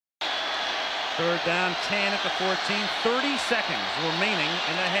Third down, 10 at the 14. 30 seconds remaining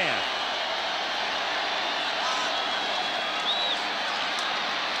in the half.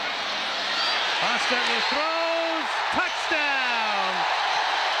 Hostetler throws. Touchdown.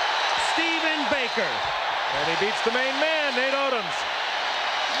 Stephen Baker. And he beats the main man, Nate Odoms.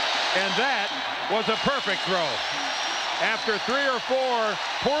 And that was a perfect throw. After 3 or 4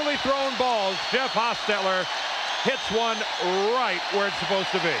 poorly thrown balls, Jeff Hostetler hits one right where it's supposed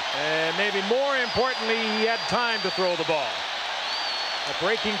to be. And maybe more importantly, he had time to throw the ball. A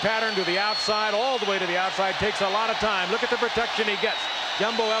breaking pattern to the outside, all the way to the outside, takes a lot of time. Look at the protection he gets.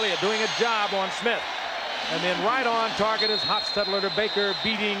 Jumbo Elliott doing a job on Smith. And then right on target is Hostetler to Baker,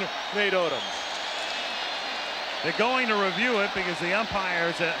 beating Nate Odoms. They're going to review it because the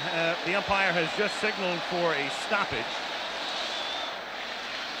umpire has just signaled for a stoppage.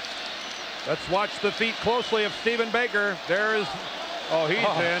 Let's watch the feet closely of Stephen Baker. There's, he's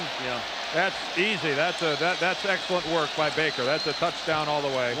in. Yeah. That's easy. That's excellent work by Baker. That's a touchdown all the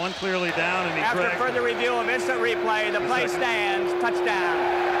way. One clearly down, and he after dragged further review of instant replay, the play stands. Touchdown.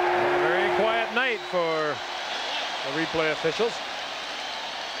 A very quiet night for the replay officials.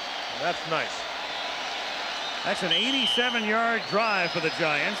 That's nice. That's an 87-yard drive for the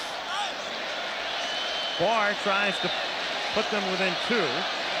Giants. Barr tries to put them within 2.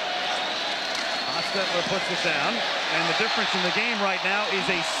 Hostetler puts it down, and the difference in the game right now is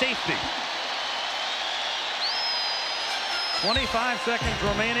a safety. 25 seconds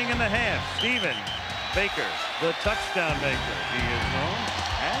remaining in the half. Stephen Baker, the touchdown maker. He is known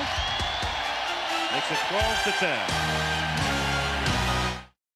as. Makes it 12-10.